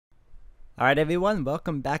Alright everyone,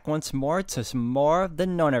 welcome back once more to some more of the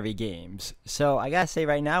Nonary games. So I gotta say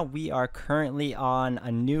right now, we are currently on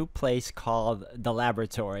a new place called the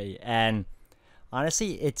Laboratory, and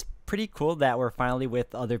honestly it's pretty cool that we're finally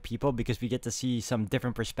with other people because we get to see some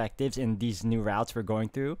different perspectives in these new routes we're going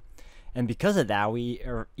through. And because of that, we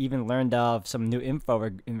even learned of some new info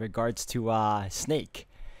in regards to Snake.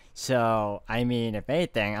 So, I mean, if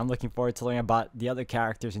anything, I'm looking forward to learning about the other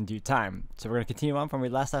characters in due time. So we're going to continue on from where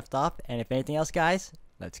we last left off, and if anything else, guys,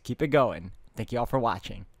 let's keep it going. Thank you all for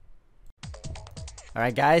watching.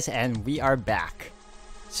 Alright guys, and we are back.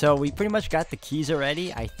 So we pretty much got the keys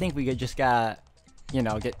already. I think we just gotta, you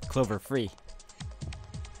know, get Clover free.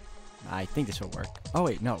 I think this will work. Oh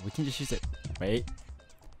wait, no, we can just use it. Wait.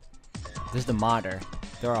 This is the monitor.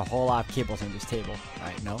 There are a whole lot of cables on this table.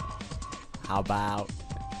 Alright, no. How about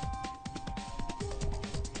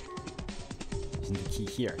using the key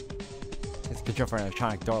here? It's the control for an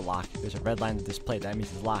electronic door lock. There's a red line on the display. That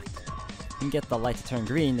means it's locked. We can get the light to turn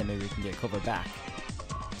green, then maybe we can get Clover back.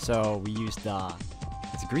 So we use the...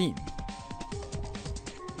 it's green.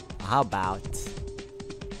 How about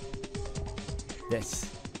this?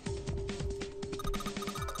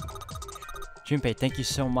 Junpei, thank you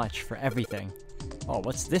so much for everything. Oh,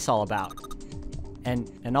 what's this all about?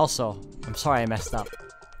 And also, I'm sorry I messed up.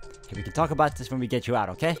 Okay, we can talk about this when we get you out,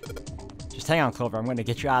 okay? Just hang on, Clover. I'm gonna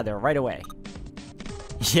get you out of there right away.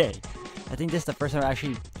 Yay. I think this is the first time I've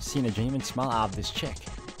actually seen a genuine smile out of this chick.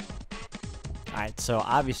 Alright, so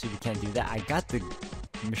obviously we can't do that. I got the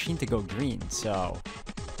machine to go green, so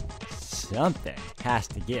something has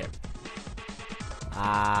to give.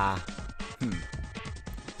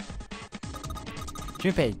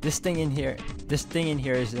 Junpei, this thing in here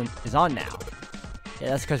is on now. Yeah,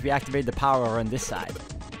 that's because we activated the power over on this side.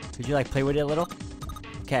 Could you like play with it a little?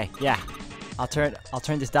 Okay, yeah. I'll turn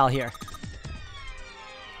this dial here.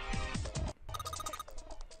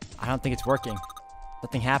 I don't think it's working.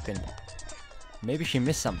 Nothing happened. Maybe she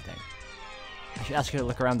missed something. I should ask her to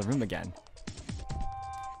look around the room again.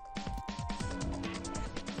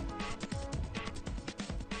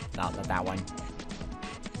 No, not that one.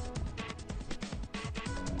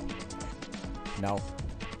 No.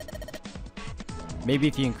 Maybe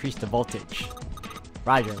if you increase the voltage.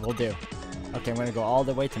 Roger, we'll do. Okay, I'm gonna go all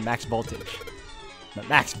the way to max voltage. But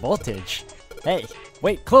max voltage? Hey,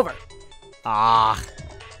 wait, Clover! Ah.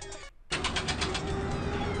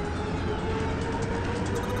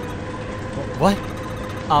 What?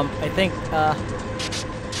 I think,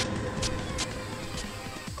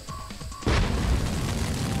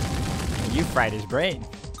 you fried his brain.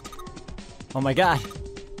 Oh my god.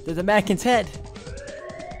 There's a mannequin's head.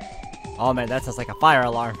 Oh man, that sounds like a fire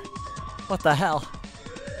alarm. What the hell?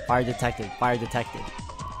 Fire detected. Fire detected.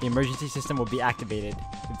 The emergency system will be activated.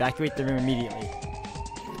 Evacuate the room immediately.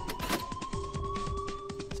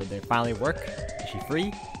 So they finally work. Is she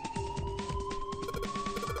free?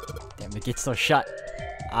 Damn, the gate's still shut.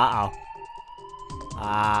 Uh-oh.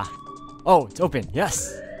 Oh, it's open.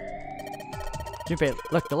 Yes! Junpei,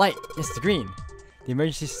 look, the light. Yes, it's green. The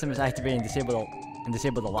emergency system is activated and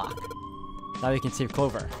disable the lock. Now we can save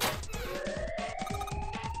Clover.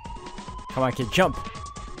 Come on, kid, jump!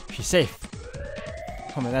 She's safe.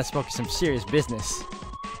 Oh man, that smoke is some serious business.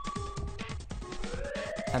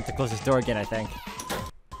 Time to close this door again, I think.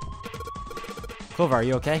 Clover, are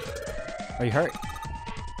you okay? Are you hurt?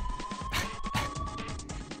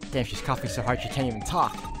 Damn, she's coughing so hard she can't even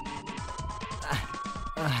talk.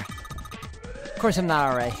 Of course I'm not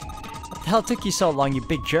alright. What the hell took you so long, you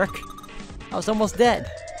big jerk? I was almost dead.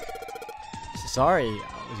 Sorry,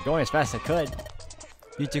 I was going as fast as I could.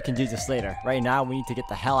 You two can do this later. Right now, we need to get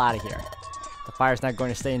the hell out of here. The fire's not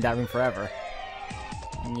going to stay in that room forever.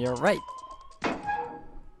 And you're right.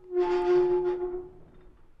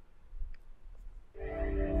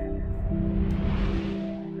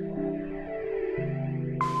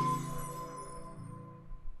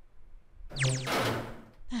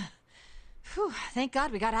 Whew, thank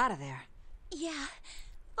God we got out of there. Yeah,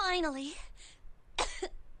 finally.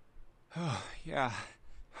 Oh, yeah.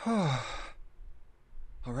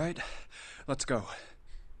 All right, let's go.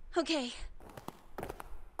 Okay.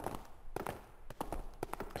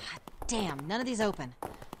 Damn, none of these open.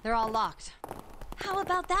 They're all locked. How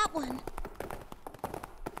about that one?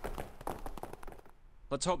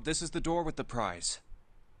 Let's hope this is the door with the prize.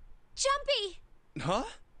 Jumpy! Huh?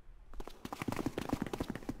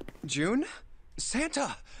 June?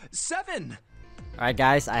 Santa! 7! Alright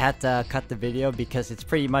guys, I had to cut the video because it's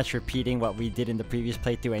pretty much repeating what we did in the previous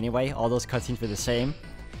playthrough anyway. All those cutscenes were the same.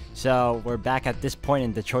 So we're back at this point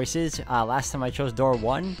in the choices. Last time I chose door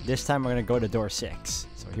 1. This time we're going to go to door 6.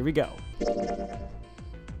 So here we go.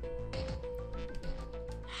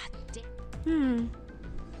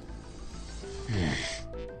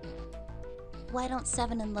 Why don't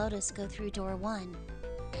Seven and Lotus go through door 1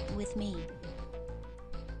 with me?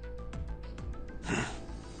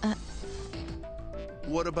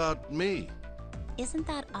 What about me? Isn't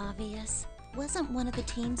that obvious? Wasn't one of the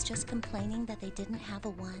teams just complaining that they didn't have a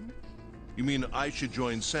 1? You mean I should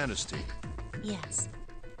join Santa's team? Yes.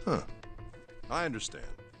 Huh. I understand.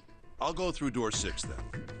 I'll go through door 6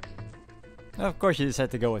 then. Of course you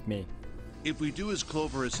decided to go with me. If we do as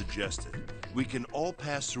Clover has suggested, we can all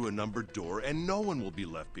pass through a numbered door and no one will be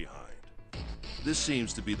left behind. This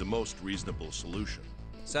seems to be the most reasonable solution.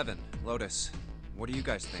 7, Lotus. What do you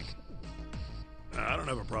guys think? I don't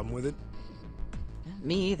have a problem with it.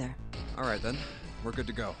 Me either. All right then, we're good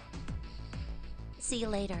to go. See you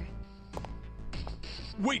later.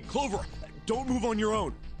 Wait, Clover! Don't move on your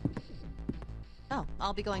own! Oh,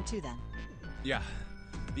 I'll be going too then. Yeah,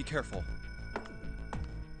 be careful.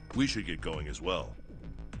 We should get going as well.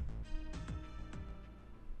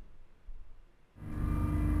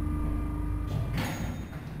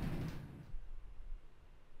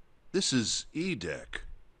 This is E-Deck.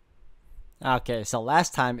 Okay, so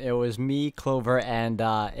last time it was me, Clover, and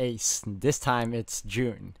Ace. This time it's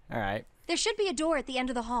June. Alright. There should be a door at the end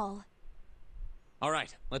of the hall. All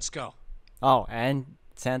right, let's go. Oh, and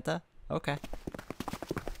Santa? Okay.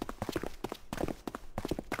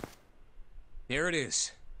 Here it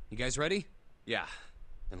is. You guys ready? Yeah.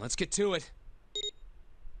 Then let's get to it.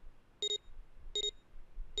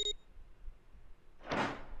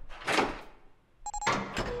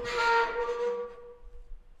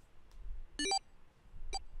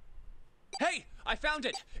 Hey, I found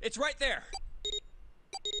it. It's right there.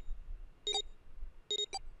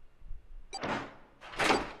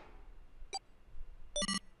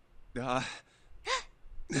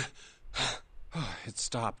 It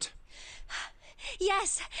stopped.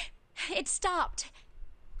 Yes! It stopped.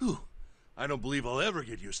 Whew. I don't believe I'll ever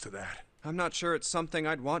get used to that. I'm not sure it's something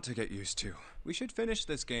I'd want to get used to. We should finish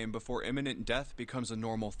this game before imminent death becomes a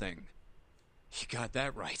normal thing. You got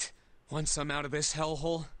that right. Once I'm out of this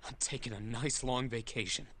hellhole, I'm taking a nice long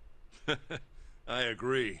vacation. I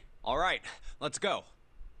agree. All right, let's go.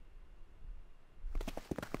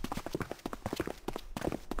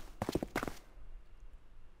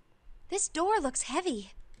 This door looks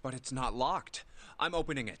heavy. But it's not locked. I'm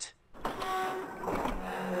opening it.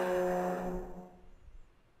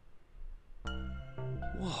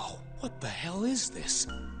 Whoa, what the hell is this?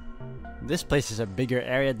 This place is a bigger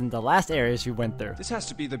area than the last areas we went through. This has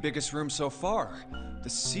to be the biggest room so far. The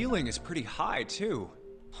ceiling is pretty high, too.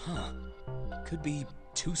 Huh. Could be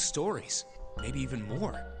 2 stories, maybe even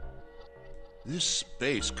more. This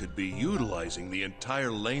space could be utilizing the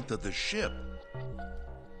entire length of the ship.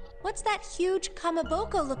 What's that huge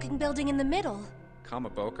Kamaboko-looking building in the middle?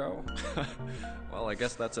 Kamaboko? Well, I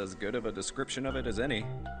guess that's as good of a description of it as any.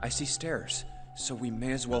 I see stairs, so we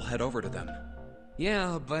may as well head over to them.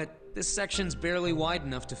 Yeah, but this section's barely wide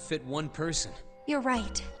enough to fit 1 person. You're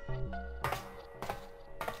right.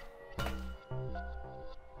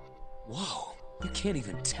 Whoa, you can't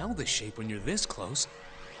even tell the shape when you're this close.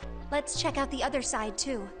 Let's check out the other side,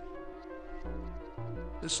 too.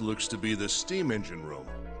 This looks to be the steam engine room.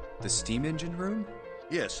 The steam engine room?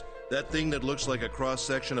 Yes, that thing that looks like a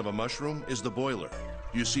cross-section of a mushroom is the boiler.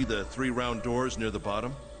 You see the 3 round doors near the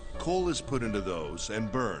bottom? Coal is put into those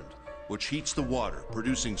and burned, which heats the water,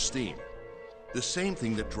 producing steam. The same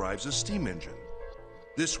thing that drives a steam engine.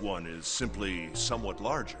 This one is simply somewhat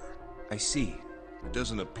larger. I see. It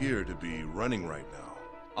doesn't appear to be running right now.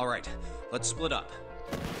 All right, let's split up.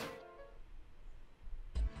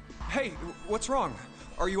 Hey, what's wrong?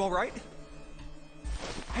 Are you all right?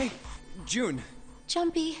 Hey, June,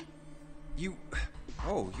 Jumpy. you...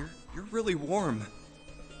 Oh, you're really warm.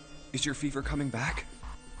 Is your fever coming back?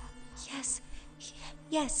 Yes.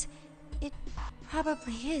 Yes. It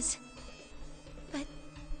probably is. But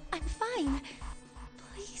I'm fine.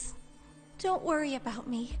 Please, don't worry about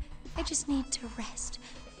me. I just need to rest.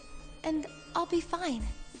 And I'll be fine.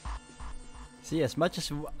 See, as much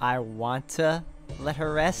as I want to let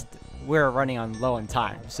her rest, we're running on low on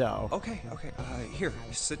time, so... Okay, here,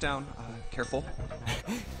 sit down, careful.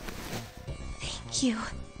 Thank you.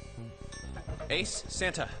 Ace,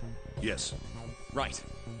 Santa. Yes. Right.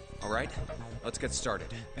 All right, let's get started.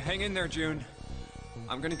 Hang in there, June.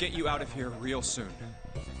 I'm gonna get you out of here real soon.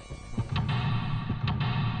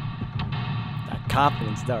 That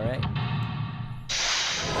confidence though, right?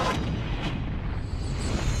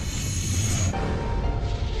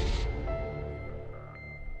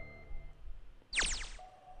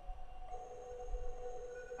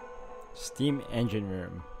 Steam engine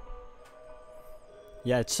room.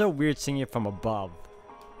 Yeah, it's so weird seeing it from above.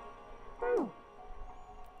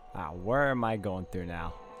 Ah, where am I going through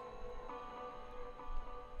now?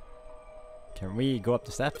 Can we go up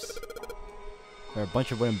the steps? There are a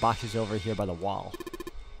bunch of wooden boxes over here by the wall.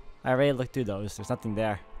 I already looked through those. There's nothing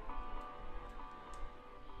there.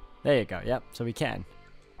 There you go. Yep, so we can.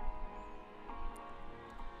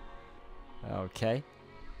 Okay.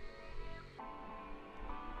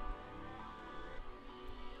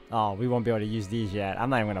 Oh, we won't be able to use these yet. I'm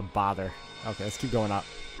not even gonna bother. Okay, let's keep going up.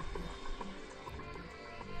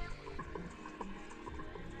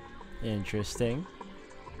 Interesting.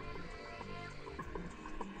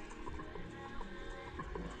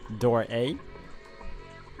 Door A.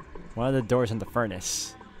 One of the doors in the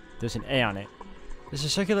furnace. There's an A on it. There's a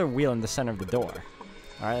circular wheel in the center of the door.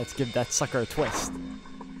 Alright, let's give that sucker a twist.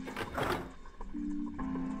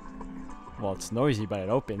 Well, it's noisy, but it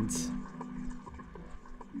opens.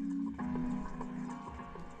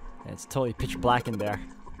 And it's totally pitch black in there.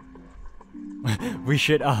 We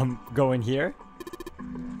should, go in here.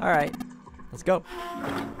 Alright, let's go.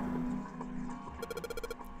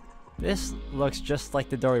 This looks just like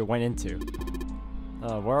the door we went into.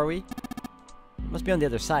 Where are we? Must be on the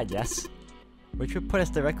other side, yes? Which would put us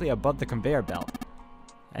directly above the conveyor belt.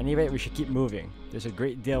 At any rate, we should keep moving. There's a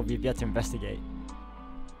great deal we've yet to investigate.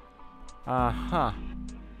 Uh-huh.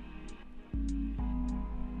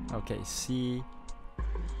 Okay, C.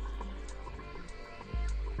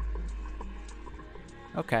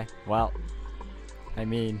 Okay, well, I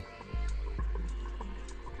mean...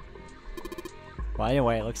 Well,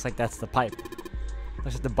 anyway, it looks like that's the pipe.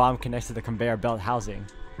 Looks like the bomb connects to the conveyor belt housing.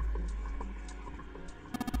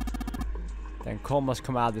 Then coal must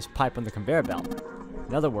come out of this pipe on the conveyor belt.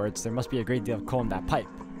 In other words, there must be a great deal of coal in that pipe.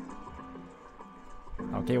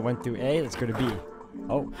 Okay, went through A, let's go to B.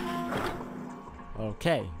 Oh.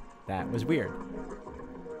 Okay, that was weird.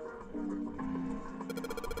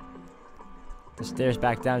 The stairs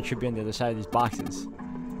back down should be on the other side of these boxes.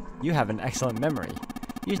 You have an excellent memory.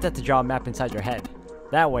 Use that to draw a map inside your head.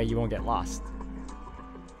 That way you won't get lost.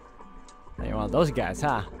 Now you're one of those guys,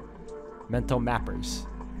 huh? Mental mappers.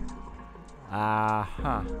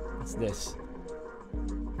 Uh-huh. What's this?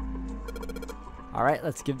 Alright,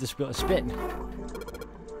 let's give this wheel a spin.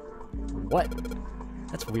 What?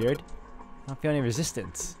 That's weird. I don't feel any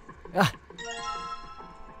resistance. Ah!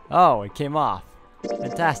 Oh, it came off.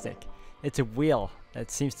 Fantastic. It's a wheel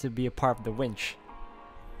that seems to be a part of the winch.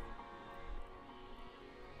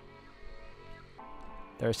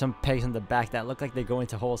 There are some pegs on the back that look like they go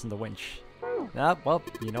into holes in the winch. Oh, well,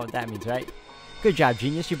 you know what that means, right? Good job,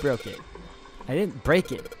 genius, you broke it. I didn't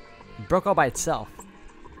break it. It broke all by itself.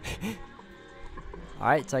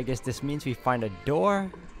 Alright, so I guess this means we find a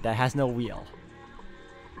door that has no wheel.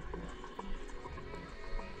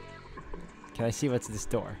 Can I see what's this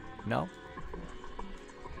door? No?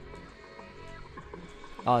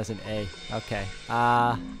 Oh, it's an A. Okay.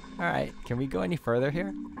 Alright. Can we go any further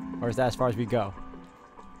here? Or is that as far as we go?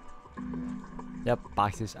 Yep,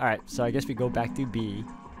 boxes. Alright, so I guess we go back to B.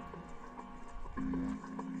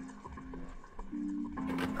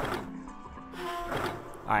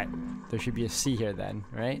 Alright, there should be a C here then,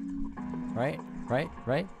 right?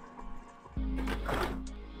 Right?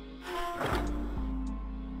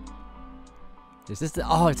 Is this the...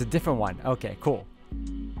 Oh, it's a different one. Okay, cool.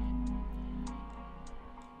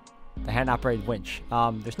 The hand-operated winch.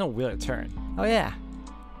 There's no wheel to turn. Oh yeah.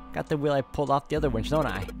 Got the wheel I pulled off the other winch, don't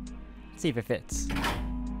I? Let's see if it fits.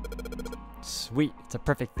 Sweet. It's a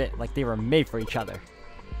perfect fit, like they were made for each other.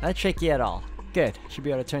 Not shaky at all. Good. Should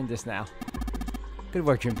be able to turn this now. Good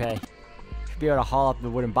work, Junpei. Should be able to haul up the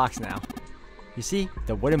wooden box now. You see?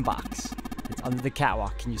 The wooden box. It's under the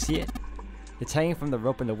catwalk. Can you see it? It's hanging from the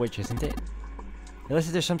rope in the winch, isn't it? It looks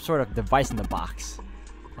like there's some sort of device in the box.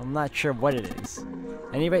 I'm not sure what it is.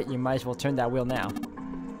 At any rate, you might as well turn that wheel now.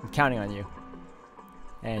 I'm counting on you.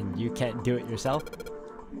 And you can't do it yourself?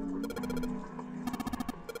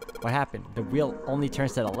 What happened? The wheel only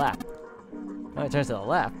turns to the left. It only turns to the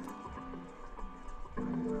left?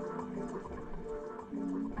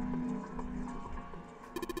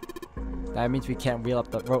 That means we can't wheel up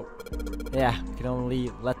the rope. Yeah, we can only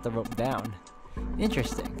let the rope down.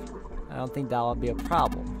 Interesting. I don't think that'll be a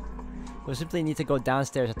problem. We'll simply need to go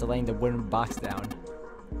downstairs after laying the wooden box down.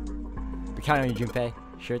 Be counting on you, Junpei.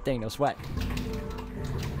 Sure thing, no sweat.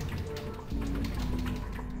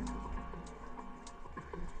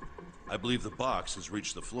 I believe the box has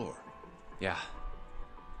reached the floor. Yeah.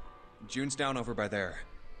 June's down over by there.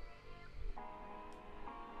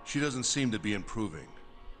 She doesn't seem to be improving.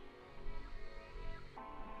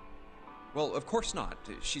 Well, of course not.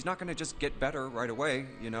 She's not gonna just get better right away,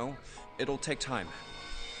 you know? It'll take time.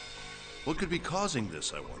 What could be causing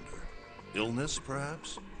this, I wonder? Illness,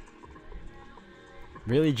 perhaps?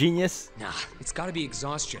 Really, genius? Nah, it's gotta be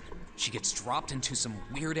exhaustion. She gets dropped into some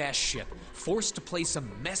weird-ass ship, forced to play some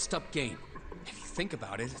messed-up game. If you think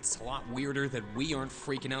about it, it's a lot weirder that we aren't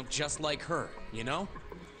freaking out just like her, you know?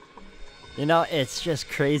 You know, it's just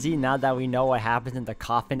crazy now that we know what happens in the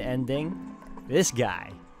coffin ending. This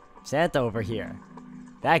guy, Santa over here,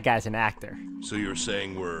 that guy's an actor. So you're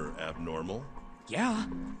saying we're abnormal? Yeah,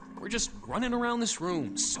 we're just running around this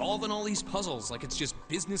room, solving all these puzzles like it's just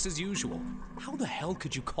business as usual. How the hell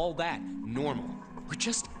could you call that normal? We're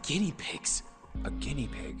just guinea pigs. A guinea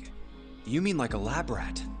pig? You mean like a lab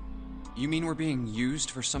rat? You mean we're being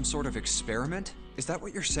used for some sort of experiment? Is that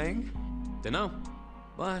what you're saying? Dunno,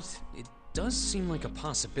 but it does seem like a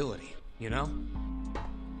possibility, you know?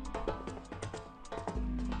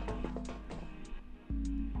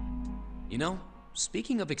 You know,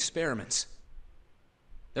 speaking of experiments,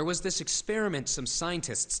 there was this experiment some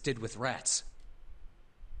scientists did with rats.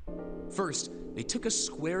 First, they took a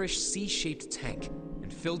squarish C-shaped tank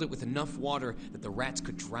and filled it with enough water that the rats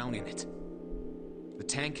could drown in it. The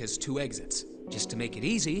tank has 2 exits. Just to make it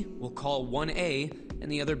easy, we'll call one A and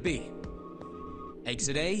the other B.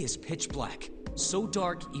 Exit A is pitch black, so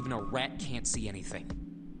dark even a rat can't see anything.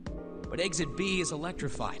 But exit B is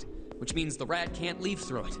electrified, which means the rat can't leave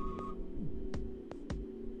through it.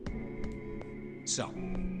 So,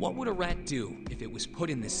 what would a rat do if it was put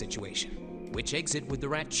in this situation? Which exit would the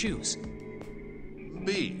rat choose?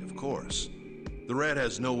 B, of course. The rat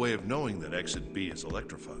has no way of knowing that exit B is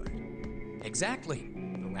electrified. Exactly.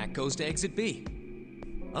 The rat goes to exit B.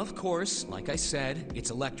 Of course, like I said, it's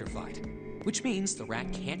electrified, which means the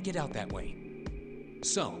rat can't get out that way.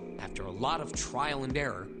 So, after a lot of trial and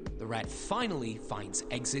error, the rat finally finds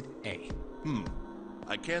exit A.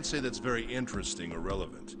 I can't say that's very interesting or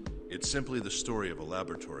relevant. It's simply the story of a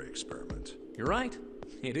laboratory experiment. You're right.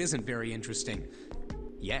 It isn't very interesting.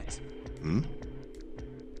 Yet.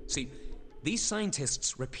 See, these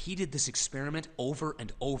scientists repeated this experiment over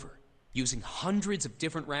and over, using hundreds of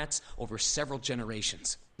different rats over several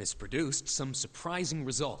generations. This produced some surprising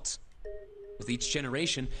results. With each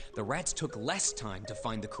generation, the rats took less time to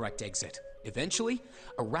find the correct exit. Eventually,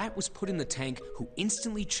 a rat was put in the tank who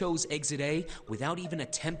instantly chose exit A without even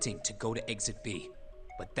attempting to go to exit B.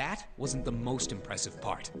 But that wasn't the most impressive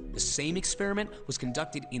part. The same experiment was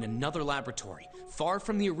conducted in another laboratory, far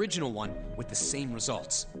from the original one, with the same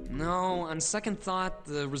results. No, on second thought,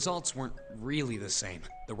 the results weren't really the same.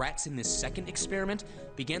 The rats in this second experiment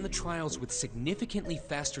began the trials with significantly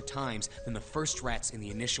faster times than the first rats in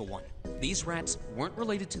the initial one. These rats weren't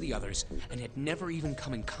related to the others and had never even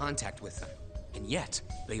come in contact with them. And yet,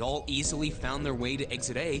 they all easily found their way to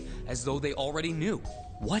exit A as though they already knew.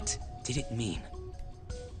 What did it mean?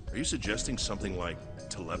 Are you suggesting something like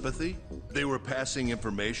telepathy? They were passing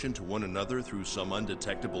information to one another through some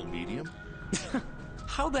undetectable medium?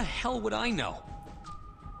 How the hell would I know?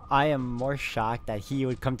 I am more shocked that he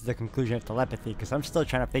would come to the conclusion of telepathy, because I'm still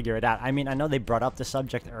trying to figure it out. I mean, I know they brought up the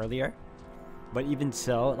subject earlier, but even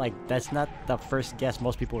so, like, that's not the first guess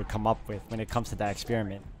most people would come up with when it comes to that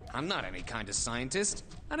experiment. I'm not any kind of scientist.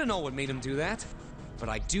 I don't know what made him do that. But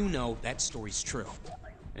I do know that story's true.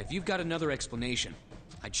 And if you've got another explanation,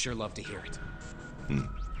 I'd sure love to hear it.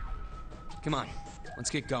 Come on,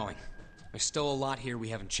 let's get going. There's still a lot here we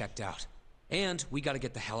haven't checked out. And we gotta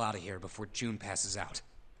get the hell out of here before June passes out.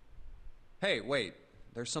 Hey, wait.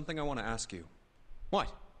 There's something I want to ask you.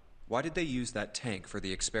 What? Why did they use that tank for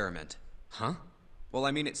the experiment? Huh? Well,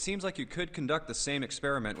 I mean, it seems like you could conduct the same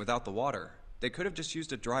experiment without the water. They could have just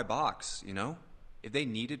used a dry box, you know? If they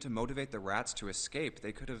needed to motivate the rats to escape,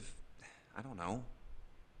 they could have, I don't know,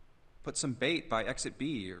 put some bait by exit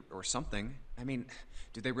B or something. I mean,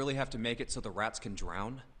 do they really have to make it so the rats can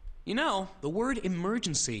drown? You know, the word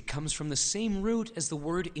emergency comes from the same root as the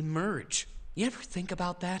word emerge. You ever think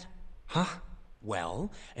about that? Huh?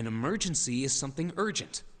 Well, an emergency is something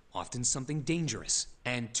urgent, often something dangerous.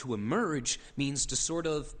 And to emerge means to sort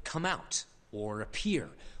of come out, or appear,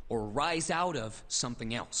 or rise out of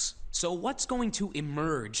something else. So what's going to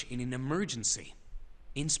emerge in an emergency?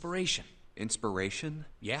 Inspiration. Inspiration?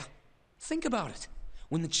 Yeah. Think about it.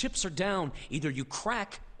 When the chips are down, either you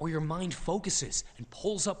crack or your mind focuses and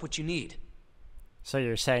pulls up what you need. So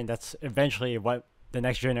you're saying that's eventually what the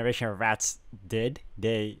next generation of rats did?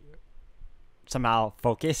 They somehow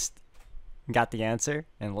focused, got the answer,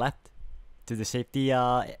 and left to the safety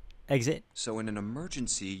exit? So in an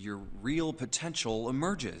emergency, your real potential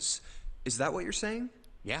emerges. Is that what you're saying?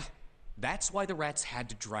 Yeah. That's why the rats had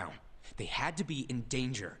to drown. They had to be in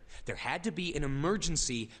danger. There had to be an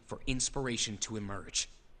emergency for inspiration to emerge.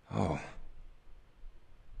 Oh.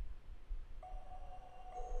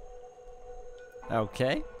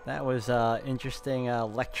 Okay, that was an interesting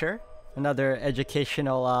lecture. Another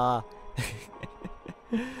educational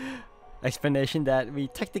explanation that we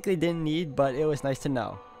technically didn't need, but it was nice to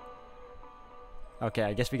know. Okay,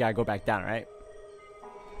 I guess we gotta go back down, right?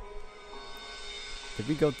 Did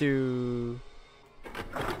we go through...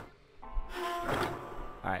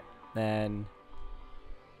 Alright, then...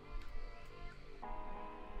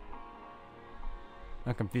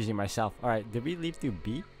 I'm confusing myself. Alright, did we leave through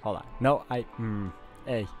B? Hold on. No, A.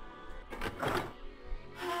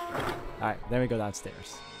 Alright, then we go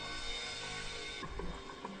downstairs.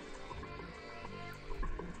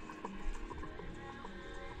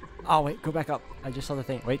 Oh, wait, go back up. I just saw the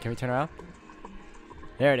thing. Wait, can we turn around?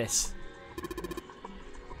 There it is.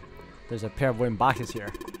 There's a pair of wooden boxes here.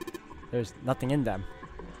 There's nothing in them.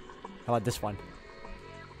 How about this one?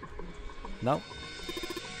 No?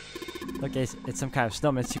 Look, it's some kind of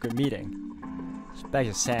snowman secret meeting. Just bags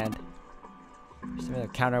of sand. Just a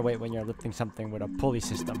counterweight when you're lifting something with a pulley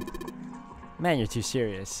system. Man, you're too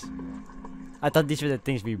serious. I thought these were the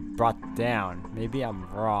things we brought down. Maybe I'm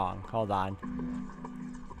wrong. Hold on.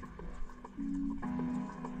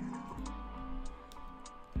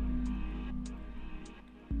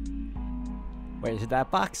 Wait, is it that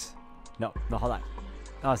box? No, hold on.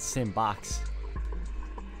 Oh, it's the same box.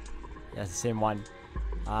 Yeah, it's the same one.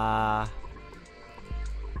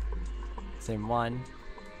 Same one.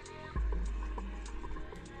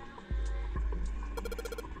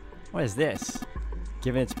 What is this?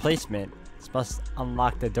 Given its placement, this must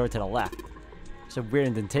unlock the door to the left. There's a weird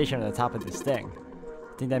indentation on the top of this thing.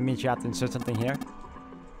 Think that means you have to insert something here?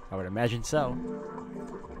 I would imagine so.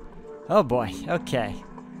 Oh boy, okay.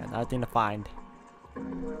 Got nothing to find.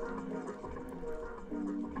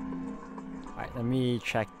 Alright, let me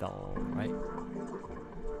check the right.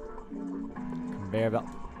 Conveyor belt.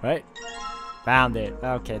 Right? Found it.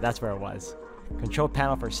 Okay, that's where it was. Control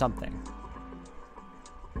panel for something.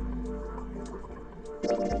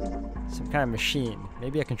 Some kind of machine.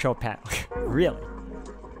 Maybe a control panel. Really?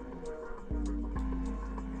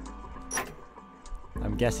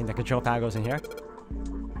 I'm guessing the control panel goes in here.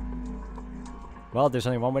 Well, there's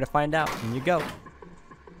only one way to find out. In you go.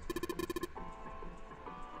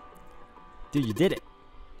 Dude, you did it.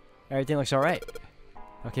 Everything looks alright.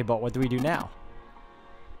 Okay, but what do we do now?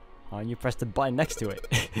 Oh, and you press the button next to it.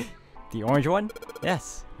 The orange one?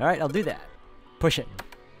 Yes. Alright, I'll do that. Push it.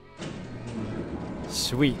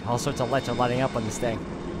 Sweet. All sorts of lights are lighting up on this thing.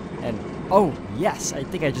 And, oh, yes! I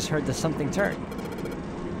think I just heard something turn.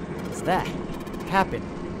 What's that? What happened?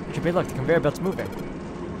 Trippy, look, the conveyor belt's moving.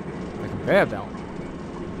 The conveyor belt?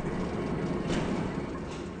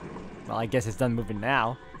 Well, I guess it's done moving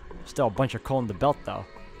now. Still a bunch of coal in the belt, though.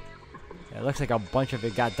 Yeah, it looks like a bunch of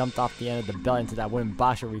it got dumped off the end of the belt into that wooden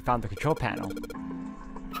box where we found the control panel.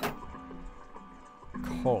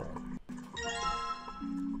 Coal.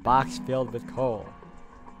 Box filled with coal.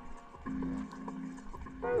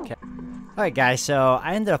 Okay. Alright, guys, so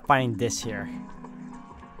I ended up finding this here.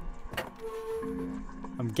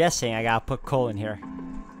 I'm guessing I gotta put coal in here.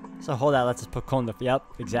 So hold on, let's just put coal in the... Yep,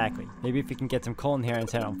 exactly. Maybe if we can get some coal in here and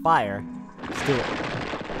set it on fire. Let's do it.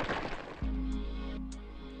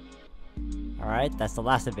 Alright, that's the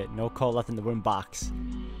last of it. No coal left in the wooden box.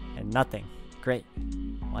 And nothing. Great.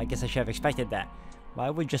 Well, I guess I should have expected that.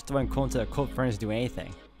 Why would just throwing coal into the coal furnace do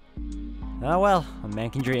anything? Oh well, a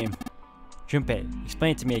man can dream. Junpei,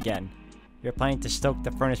 explain it to me again. You're planning to stoke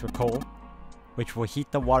the furnace with coal, which will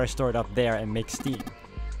heat the water stored up there and make steam,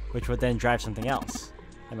 which will then drive something else.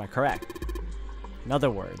 Am I correct? In other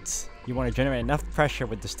words, you want to generate enough pressure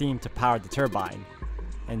with the steam to power the turbine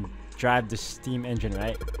and drive the steam engine,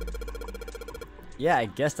 right? Yeah, I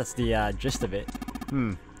guess that's the gist of it.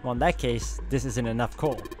 Well, in that case, this isn't enough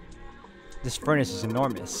coal. This furnace is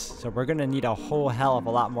enormous, so we're gonna need a whole hell of a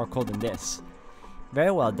lot more coal than this. Very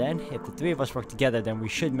well then, if the three of us work together, then we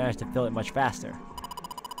should manage to fill it much faster.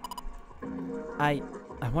 I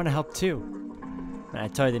want to help too. And I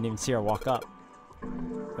totally didn't even see her walk up.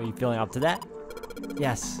 Are you feeling up to that?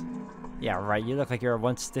 Yes. Yeah, right, you look like you're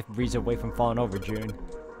one stiff breeze away from falling over, June.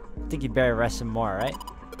 I think you'd better rest some more, right?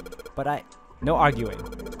 But no arguing.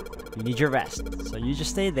 You need your rest, so you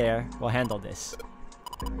just stay there, we'll handle this.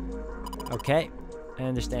 Okay, I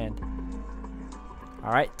understand.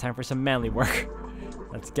 Alright, time for some manly work.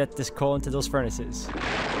 Let's get this coal into those furnaces.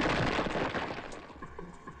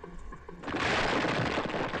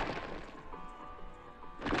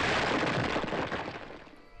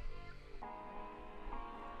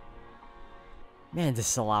 Man, this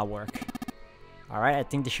is a lot of work. Alright, I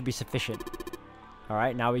think this should be sufficient.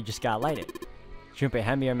 Alright, now we just gotta light it. Junpei,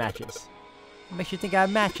 hand me your matches. What makes you think I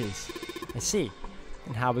have matches? I see.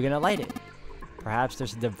 And how are we gonna light it? Perhaps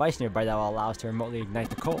there's a device nearby that will allow us to remotely ignite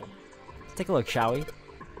the coal. Let's take a look, shall we?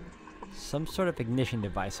 Some sort of ignition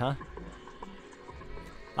device, huh?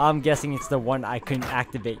 I'm guessing it's the one I couldn't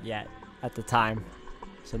activate yet at the time.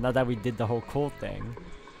 So now that we did the whole coal thing.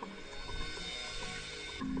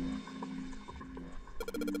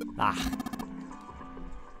 Ah.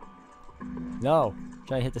 No.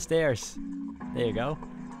 Try to hit the stairs. There you go.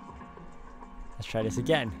 Let's try this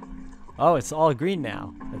again. Oh, it's all green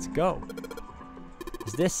now. Let's go.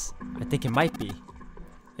 Is this? I think it might be.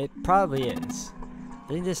 It probably is. I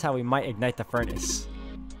think this is how we might ignite the furnace.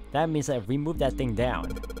 That means that if we move that thing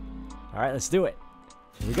down. Alright, let's do it.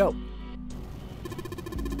 Here we go.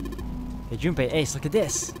 Hey Junpei, Ace, look at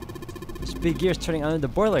this. There's big gears turning under the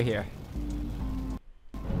boiler here.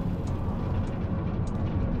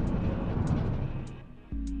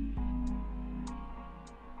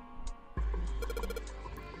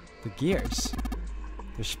 The gears.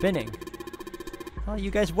 They're spinning. What are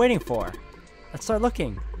you guys waiting for? Let's start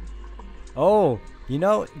looking. Oh, you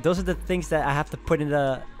know, those are the things that I have to put in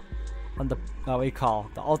the... on the... what do you call?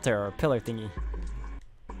 The altar or pillar thingy.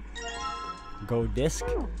 Go disc.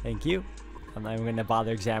 Thank you. I'm not even going to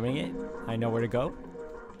bother examining it. I know where to go.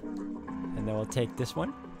 And then we'll take this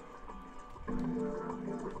one.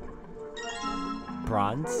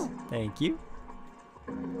 Bronze. Thank you.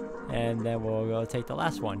 And then we'll go take the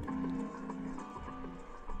last one.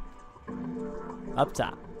 Up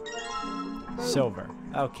top. Silver.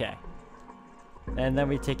 Okay. And then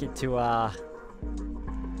we take it to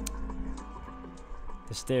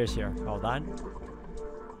the stairs here. Hold on.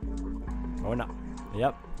 Going up.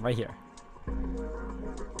 Yep, right here.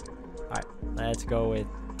 Alright, let's go with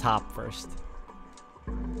top first.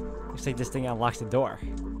 Looks like this thing unlocks the door.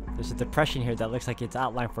 There's a depression here that looks like it's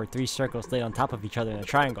outlined for 3 circles laid on top of each other in a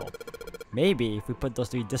triangle. Maybe if we put those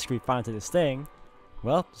 3 discs we found into this thing,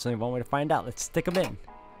 well, there's only one way to find out. Let's stick them in.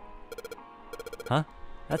 Huh?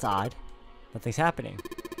 That's odd. Nothing's happening.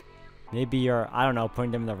 Maybe you're, I don't know,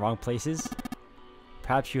 putting them in the wrong places?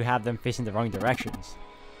 Perhaps you have them facing the wrong directions.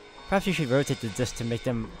 Perhaps you should rotate the disc to make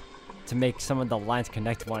some of the lines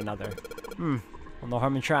connect to one another. Well, no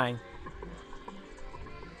harm in trying.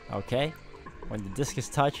 Okay. When the disc is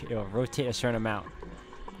touched, it will rotate a certain amount.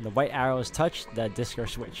 When the white arrow is touched, the discs are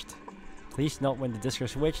switched. Please note when the discs are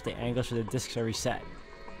switched, the angles for the discs are reset.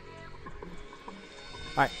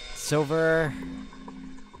 Alright, silver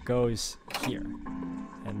goes here.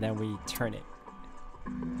 And then we turn it.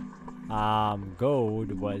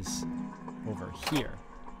 Gold was over here.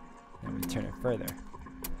 And we turn it further.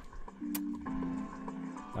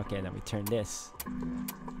 Okay, and then we turn this.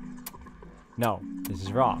 No, this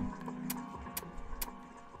is wrong.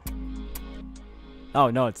 Oh,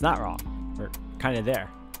 no, it's not wrong. We're kind of there.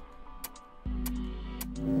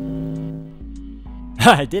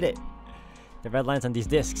 I did it! The red lines on these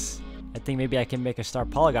discs. I think maybe I can make a star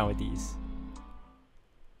polygon with these.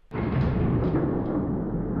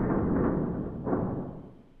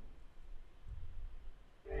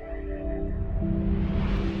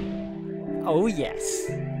 Oh, yes.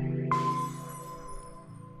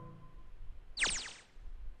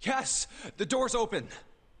 Yes! The door's open!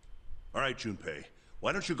 All right, Junpei.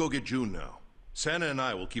 Why don't you go get June now? Santa and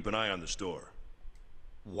I will keep an eye on this door.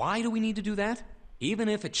 Why do we need to do that? Even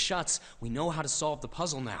if it shuts, we know how to solve the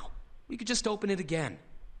puzzle now. We could just open it again.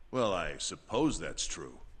 Well, I suppose that's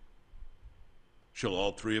true. Shall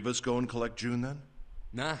all 3 of us go and collect June then?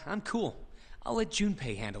 Nah, I'm cool. I'll let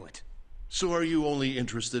Junpei handle it. So are you only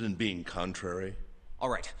interested in being contrary?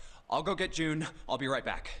 Alright, I'll go get June. I'll be right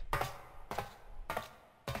back.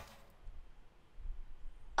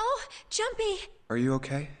 Oh, Jumpy! Are you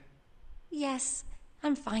okay? Yes,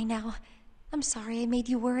 I'm fine now. I'm sorry I made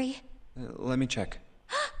you worry. Let me check.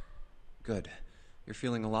 Good. You're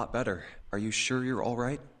feeling a lot better. Are you sure you're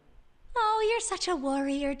alright? Oh, you're such a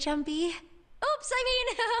warrior, Jumpy. Oops, I mean,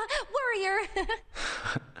 warrior.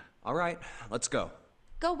 Alright, let's go.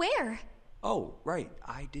 Go where? Oh, right.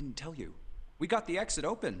 I didn't tell you. We got the exit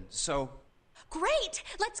open, so... Great!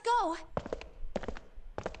 Let's go!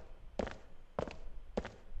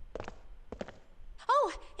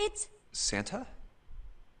 Oh, it's... Santa?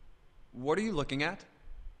 What are you looking at?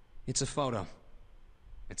 It's a photo.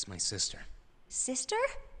 It's my sister. Sister?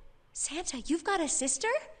 Santa, you've got a sister?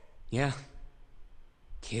 Yeah.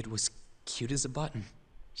 Kid was cute as a button.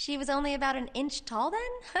 She was only about an inch tall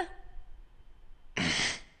then?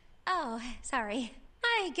 Oh, sorry.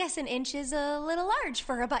 I guess an inch is a little large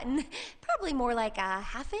for a button. Probably more like a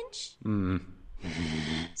half inch.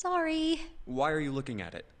 Sorry. Why are you looking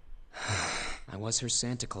at it? I was her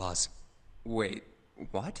Santa Claus. Wait,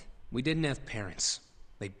 what? We didn't have parents.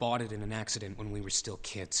 They bought it in an accident when we were still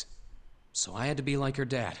kids. So I had to be like her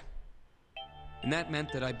dad. And that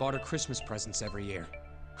meant that I bought her Christmas presents every year.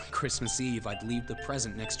 On Christmas Eve, I'd leave the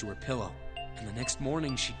present next to her pillow. And the next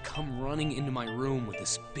morning, she'd come running into my room with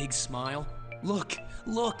this big smile. Look,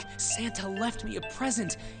 look, Santa left me a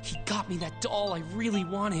present. He got me that doll I really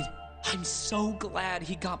wanted. I'm so glad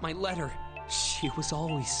he got my letter. She was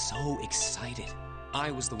always so excited. I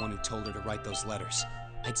was the one who told her to write those letters.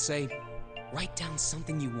 I'd say, write down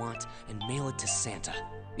something you want and mail it to Santa.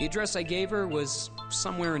 The address I gave her was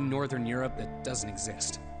somewhere in Northern Europe that doesn't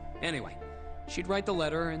exist. Anyway, she'd write the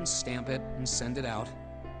letter and stamp it and send it out.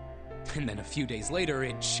 And then a few days later,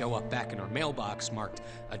 it'd show up back in her mailbox marked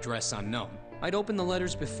address unknown. I'd open the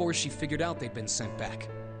letters before she figured out they'd been sent back.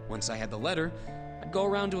 Once I had the letter, I'd go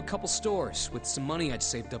around to a couple stores with some money I'd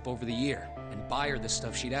saved up over the year and buy her the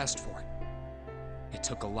stuff she'd asked for. It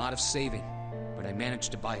took a lot of saving, but I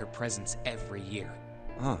managed to buy her presents every year.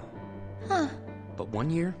 Huh. But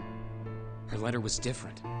one year, her letter was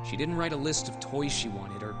different. She didn't write a list of toys she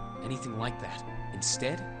wanted or anything like that.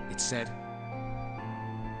 Instead, it said,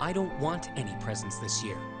 I don't want any presents this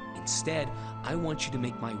year. Instead, I want you to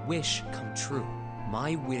make my wish come true.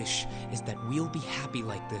 My wish is that we'll be happy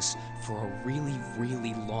like this for a really,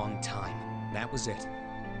 really long time. That was it.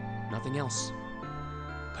 Nothing else.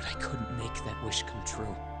 But I couldn't make that wish come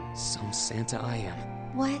true. Some Santa I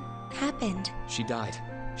am. What happened? She died.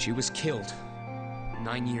 She was killed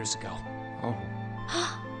 9 years ago. Oh.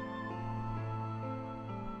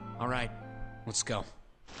 All right, let's go.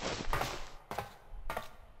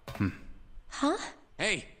 Huh?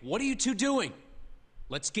 Hey, what are you two doing?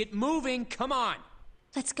 Let's get moving, come on!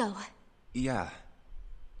 Let's go. Yeah.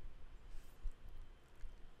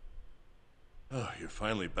 Oh, you're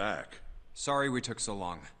finally back. Sorry we took so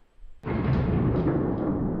long.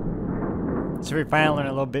 So we finally learn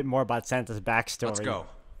a little bit more about Santa's backstory. Let's go.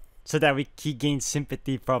 So that he gains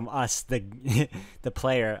sympathy from us, the the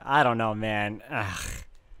player. I don't know, man. Ugh.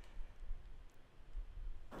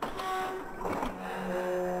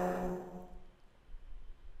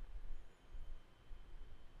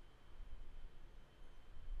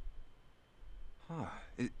 Huh.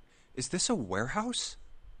 Is this a warehouse?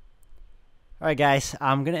 Alright guys,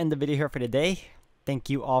 I'm going to end the video here for today. Thank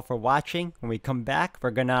you all for watching. When we come back,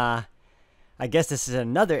 we're going to... I guess this is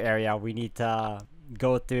another area we need to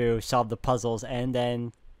go through, solve the puzzles, and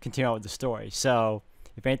then continue on with the story. So,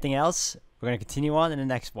 if anything else, we're going to continue on in the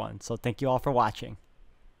next one. So, thank you all for watching.